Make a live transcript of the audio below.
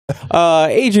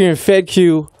Adrian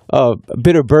Fedkiw,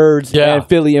 Bitter Birds and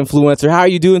Philly influencer. How are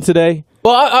you doing today?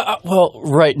 Well, well,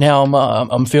 right now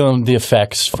I'm feeling the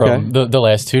effects from the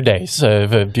last 2 days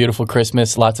of a beautiful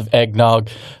Christmas, lots of eggnog,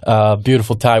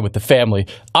 beautiful time with the family.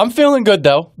 I'm feeling good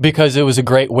though because it was a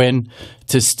great win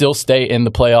to still stay in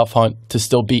the playoff hunt, to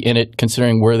still be in it,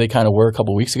 considering where they kind of were a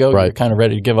couple weeks ago. Right, they're kind of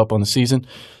ready to give up on the season.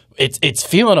 It's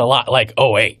feeling a lot like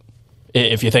 08.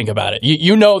 If you think about it.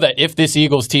 You know that if this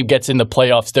Eagles team gets in the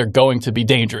playoffs, they're going to be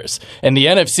dangerous. And the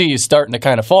NFC is starting to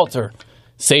kind of falter.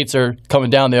 Saints are coming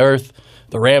down to earth.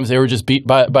 The Rams, they were just beat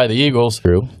by the Eagles.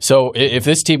 True. So if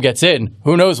this team gets in,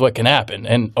 who knows what can happen?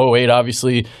 And 08,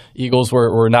 obviously, Eagles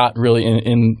were not really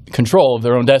in control of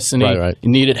their own destiny. Right.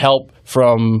 Needed help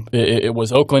from, it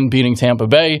was Oakland beating Tampa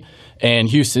Bay and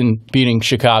Houston beating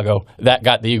Chicago. That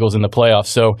got the Eagles in the playoffs.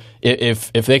 So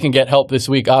if they can get help this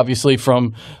week, obviously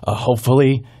from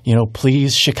hopefully,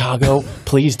 please Chicago,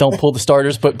 please don't pull the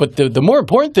starters. But the more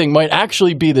important thing might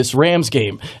actually be this Rams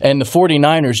game and the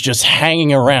 49ers just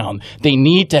hanging around. They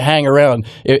need to hang around.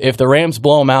 If the Rams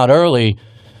blow them out early,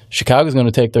 Chicago's going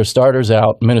to take their starters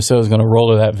out. Minnesota's going to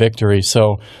roll to that victory.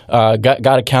 So got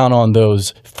to count on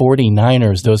those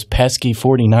 49ers, those pesky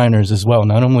 49ers as well.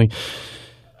 Not only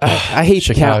I hate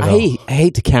Chicago. I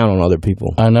hate to count on other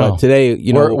people. I know. But today,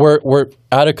 we're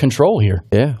out of control here.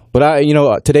 Yeah, but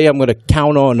today I'm going to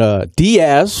count on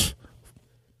Diaz.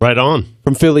 Right on.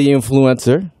 From Philly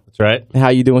influencer. That's right. How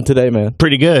you doing today, man?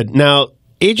 Pretty good. Now,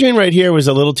 Adrian right here was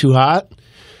a little too hot,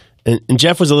 and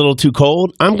Jeff was a little too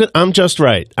cold. I'm just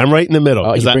right. I'm right in the middle.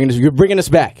 Oh, you're bringing us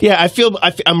back. Yeah,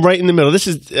 I'm right in the middle. This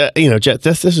is Jeff.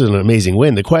 This is an amazing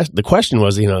win. The question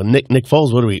was, Nick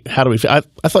Foles. How do we feel?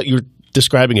 I thought you were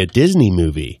describing a Disney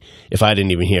movie. If I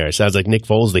didn't even hear it, sounds like Nick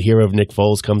Foles, the hero of Nick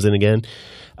Foles, comes in again.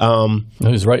 He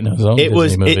was writing his own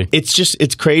Disney movie.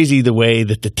 It's crazy the way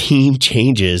that the team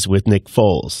changes with Nick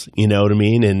Foles. You know what I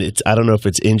mean? And I don't know if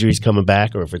it's injuries coming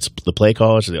back or if it's the play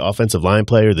callers or the offensive line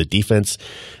play or the defense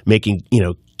making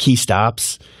key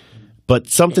stops. But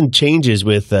something changes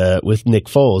with Nick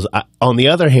Foles. On the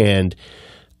other hand,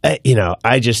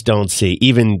 I just don't see.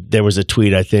 Even there was a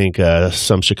tweet, I think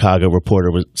some Chicago reporter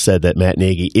said that Matt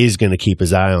Nagy is going to keep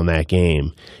his eye on that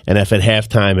game. And if at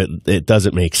halftime it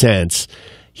doesn't make sense,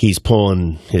 he's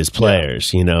pulling his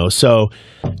players, So,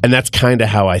 and that's kind of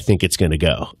how I think it's going to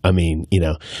go. I mean,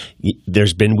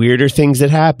 there's been weirder things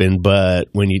that happen, but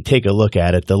when you take a look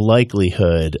at it, the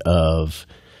likelihood of,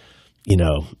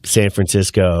 San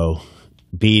Francisco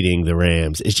beating the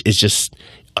Rams, it's just,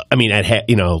 I mean,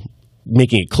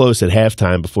 making it close at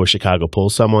halftime before Chicago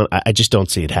pulls someone, I just don't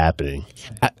see it happening.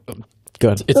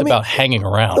 Good. It's about hanging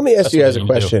around. Let me ask you guys a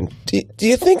question. Do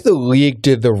you think the league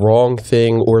did the wrong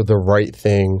thing or the right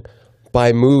thing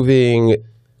by moving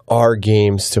our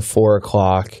games to 4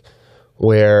 o'clock,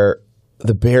 where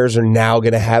the Bears are now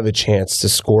going to have a chance to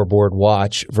scoreboard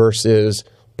watch versus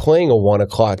playing a 1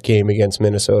 o'clock game against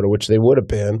Minnesota, which they would have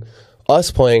been, us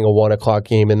playing a 1 o'clock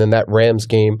game, and then that Rams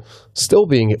game still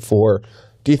being at 4?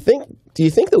 Do you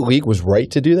think the league was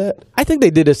right to do that? I think they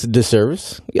did us a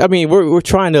disservice. I mean, we're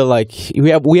trying to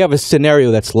we have a scenario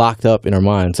that's locked up in our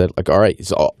minds that all right,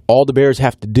 so all the Bears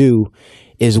have to do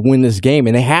is win this game,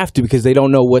 and they have to because they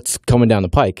don't know what's coming down the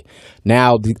pike.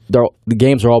 Now the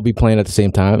games will all be playing at the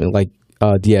same time, and like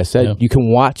Diaz said, you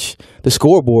can watch the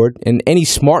scoreboard, and any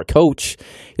smart coach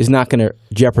is not going to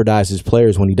jeopardize his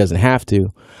players when he doesn't have to.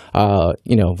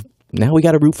 Now we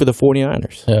got to root for the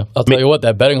 49ers. Yeah, I'll tell you what,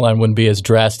 that betting line wouldn't be as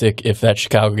drastic if that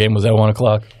Chicago game was at 1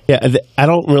 o'clock. Yeah, I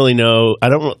don't really know. I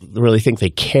don't really think they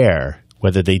care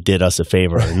whether they did us a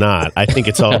favor or not. I think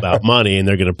it's all about money, and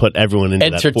they're going to put everyone into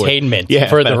entertainment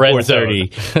for the red zone.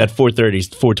 That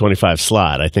 4:30, 4:25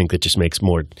 slot. I think that just makes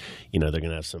more. They're going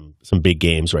to have some big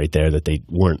games right there that they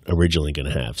weren't originally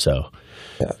going to have. So,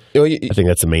 I think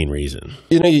that's the main reason.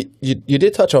 You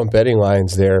did touch on betting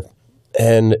lines there,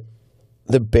 and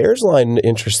the Bears line,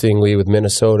 interestingly, with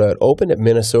Minnesota, it opened at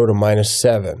Minnesota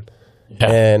 -7,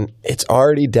 and it's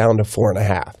already down to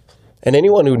 4.5. And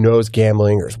anyone who knows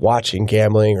gambling or is watching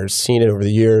gambling or has seen it over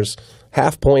the years,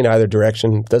 half point either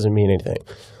direction doesn't mean anything.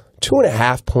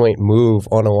 2.5 point move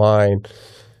on a line,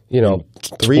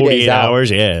 3 days out.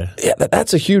 Hours, yeah,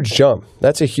 that's a huge jump.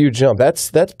 That's a huge jump.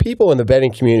 That's people in the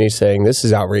betting community saying this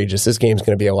is outrageous. This game's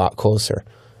going to be a lot closer.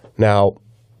 Now,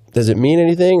 does it mean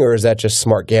anything, or is that just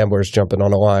smart gamblers jumping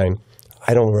on a line?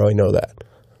 I don't really know that.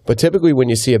 But typically when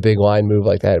you see a big line move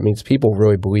like that, it means people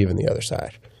really believe in the other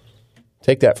side.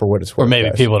 Take that for what it's worth. Or maybe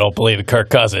people don't believe in Kirk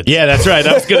Cousins. Yeah, that's right.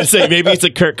 I was going to say, maybe it's a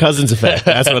Kirk Cousins effect.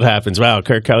 That's what happens. Wow,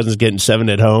 Kirk Cousins getting 7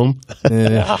 at home.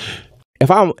 Yeah. If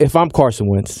I'm Carson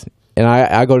Wentz and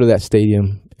I go to that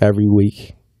stadium every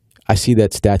week, I see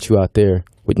that statue out there,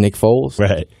 with Nick Foles.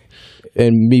 Right.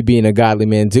 And me being a godly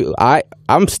man too,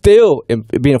 I'm still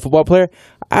being a football player.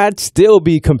 I'd still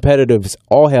be competitive as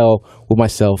all hell with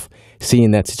myself,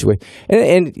 seeing that situation.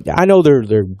 And I know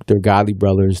they're godly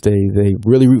brothers. They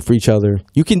really root for each other.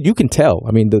 You can tell.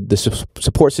 I mean, the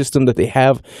support system that they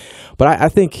have. But I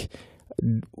think,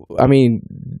 I mean,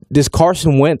 this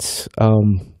Carson Wentz.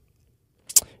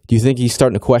 Do you think he's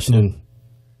starting to question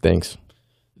things?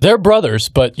 They're brothers,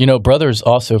 but brothers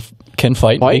also can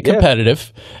fight and be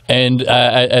competitive. Yeah. And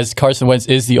as Carson Wentz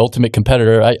is the ultimate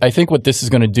competitor, I think what this is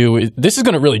going to do is this is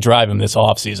going to really drive him this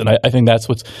offseason. I think that's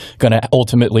what's going to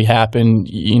ultimately happen.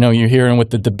 You're hearing with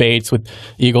the debates with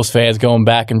Eagles fans going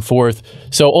back and forth.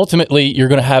 So ultimately, you're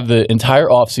going to have the entire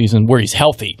offseason where he's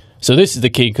healthy. So this is the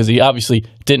key because he obviously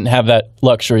didn't have that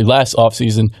luxury last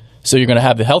offseason. So you're going to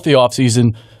have the healthy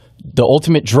offseason. The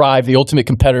ultimate drive, the ultimate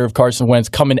competitor of Carson Wentz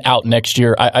coming out next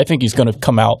year. I think he's going to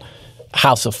come out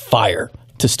house of fire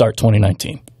to start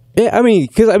 2019. Yeah, I mean,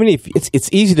 because it's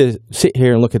easy to sit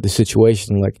here and look at the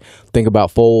situation, like think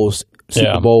about Foles,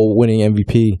 Super Bowl winning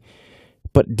MVP.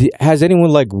 But has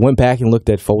anyone went back and looked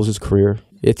at Foles' career?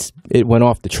 It went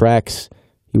off the tracks.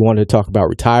 He wanted to talk about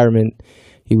retirement.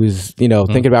 He was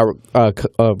thinking about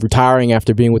retiring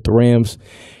after being with the Rams.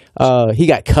 He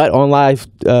got cut on live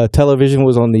television.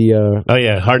 Was on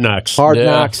the Hard Knocks. Hard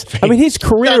Knocks. I mean, his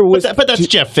career was. But that's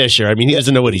Jeff Fisher. I mean, he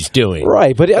doesn't know what he's doing,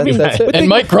 right? But I mean, and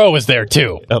Mike Crow was there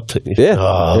too. But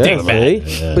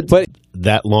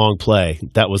that long play,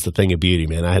 that was the thing of beauty,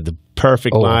 man. I had the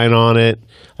perfect line on it.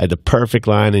 I had the perfect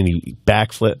line, and he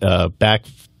back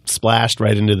splashed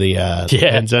right into the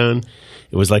end zone.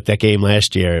 It was like that game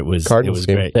last year. It was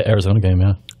great. The Arizona game,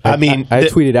 yeah. I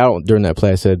tweeted out during that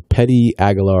play. I said, "Petty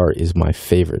Aguilar is my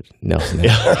favorite Nelson."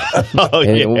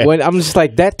 When I'm just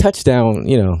like that touchdown,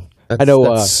 I know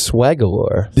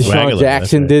Swagalore. Deshaun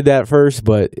Jackson did that first,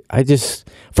 but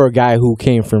for a guy who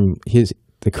came from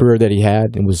the career that he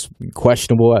had and was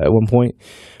questionable at one point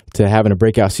to having a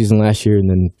breakout season last year, and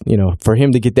then for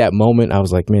him to get that moment, I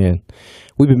was like, man,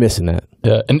 we've been missing that.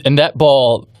 Yeah, and that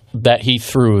ball that he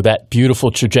threw, that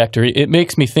beautiful trajectory, it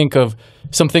makes me think of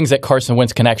some things that Carson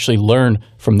Wentz can actually learn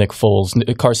from Nick Foles.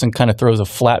 Carson kind of throws a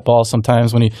flat ball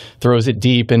sometimes when he throws it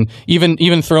deep, and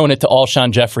even throwing it to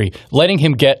Alshon Jeffrey, letting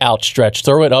him get outstretched,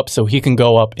 throw it up so he can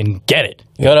go up and get it,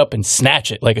 get up and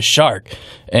snatch it like a shark.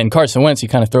 And Carson Wentz, he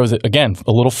kind of throws it, again,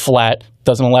 a little flat,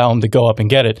 doesn't allow him to go up and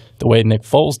get it the way Nick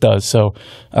Foles does. So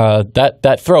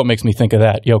that throw makes me think of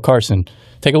that. Carson,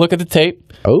 take a look at the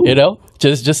tape.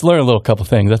 Just learn a little couple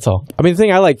things. That's all. I mean, the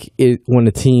thing I like is when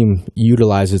the team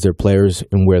utilizes their players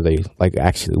and where they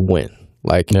actually win.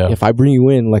 If I bring you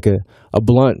in like a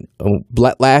Blunt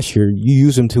last year, you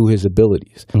use him to his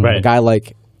abilities. Right. A guy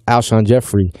like Alshon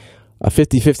Jeffrey, a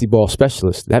 50-50 ball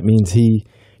specialist, that means he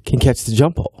can catch the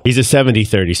jump ball. He's a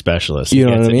 70-30 specialist. You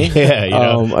know what I mean?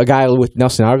 Yeah. A guy with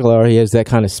Nelson Aguilar, he has that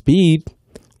kind of speed.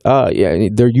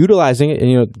 They're utilizing it,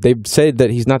 and they've said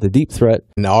that he's not the deep threat.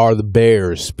 And are the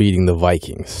Bears beating the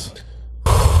Vikings?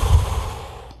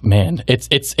 Man,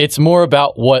 it's more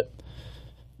about what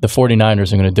the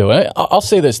 49ers are going to do. I'll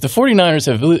say this. The 49ers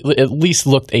have at least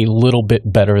looked a little bit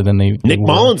better than they Nick were.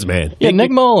 Mullins, man. Yeah, Nick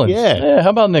Mullins. Yeah.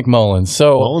 How about Nick Mullins? So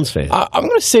Mullins fan. I'm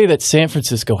going to say that San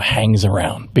Francisco hangs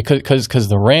around because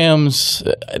the Rams,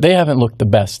 they haven't looked the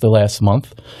best the last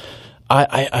month.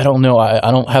 I don't know.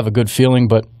 I don't have a good feeling,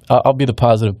 but I'll be the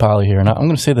positive Polly here, and I'm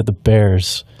going to say that the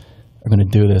Bears are going to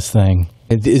do this thing.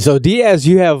 And so, Diaz,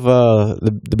 you have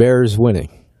the Bears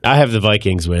winning. I have the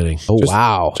Vikings winning. Oh,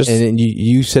 wow. And then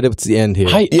you said it's the end here.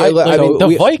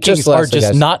 The Vikings are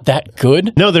just not that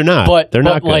good. No, they're not. But they're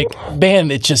not good.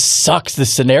 Man, it just sucks the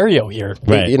scenario here.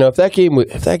 Right. If that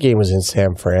game was in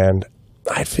San Fran,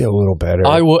 I'd feel a little better.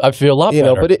 I feel a lot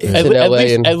better. But it's in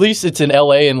LA. At least it's in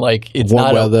LA, and it's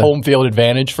not a home field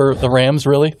advantage for the Rams,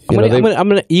 really. I'm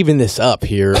gonna even this up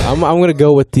here. I'm gonna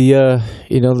go with the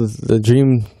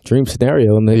dream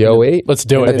scenario in the 08. Let's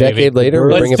do it. A decade later,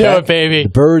 let's do it, baby. The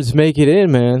Birds make it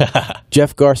in, man.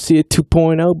 Jeff Garcia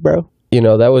 2.0, bro.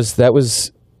 That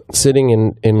was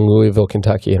sitting in Louisville,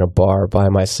 Kentucky, in a bar by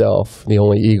myself, the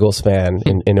only Eagles fan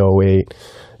in 08.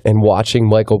 And watching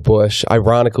Michael Bush,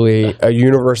 ironically, a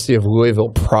University of Louisville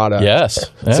product.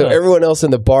 Yes. Yeah. So everyone else in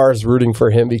the bar is rooting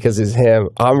for him because it's him.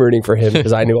 I'm rooting for him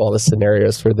because I knew all the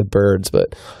scenarios for the Birds.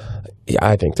 But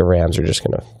I think the Rams are just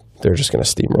gonna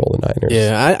steamroll the Niners.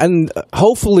 Yeah, and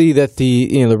hopefully that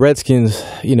the Redskins,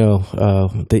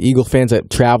 the Eagle fans that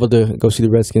travel to go see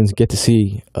the Redskins get to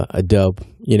see a dub.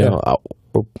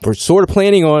 We're sort of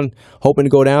planning on hoping to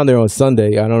go down there on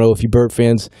Sunday. I don't know if you Bird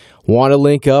fans want to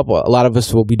link up. A lot of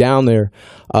us will be down there.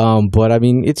 But, I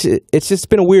mean, it's just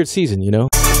been a weird season,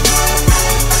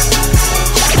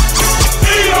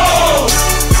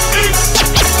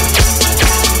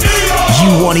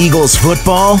 You want Eagles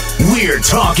football? We're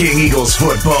talking Eagles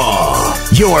football.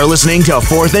 You're listening to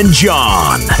 4th and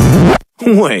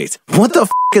JAWN. Wait, what the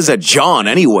f*** is a JAWN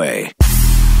anyway?